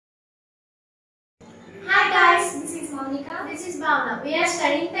Monica. This is Bhavna. We are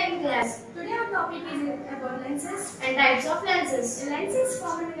studying 10th class. Today our topic is about lenses. And types of lenses. A lens is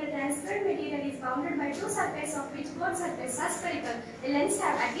formed when a transparent material is bounded by two surfaces of which both surfaces are spherical. A lens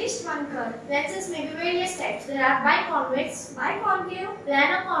have at least one curve. Lenses may be various types. There are biconvex, Biconcave,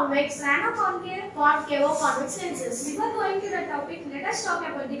 planoconvex, planoconcave, concave or convex lenses. Before going to the topic, let us talk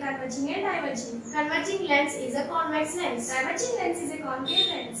about the converging and diverging. Converging lens is a convex lens. Diverging lens is a concave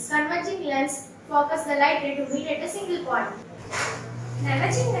lens. Converging lens focus the light ray to meet at a single point.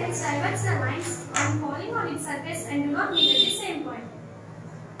 Diverging lens diverge the lines on falling on its surface and do not meet at the same point.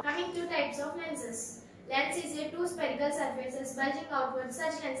 Coming to types of lenses. Lens is a two spherical surfaces bulging outwards.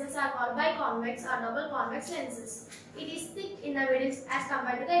 Such lenses are called biconvex or double convex lenses. It is thick in the middle as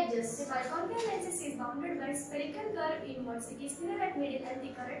compared to the edges. The biconcave lenses is bounded by spherical curve inwards. It is thinner at middle and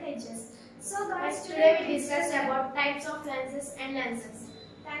thicker at edges. So guys, today we discussed about types of lenses and lenses.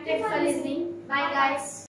 Thank Thanks for listening. Bye guys.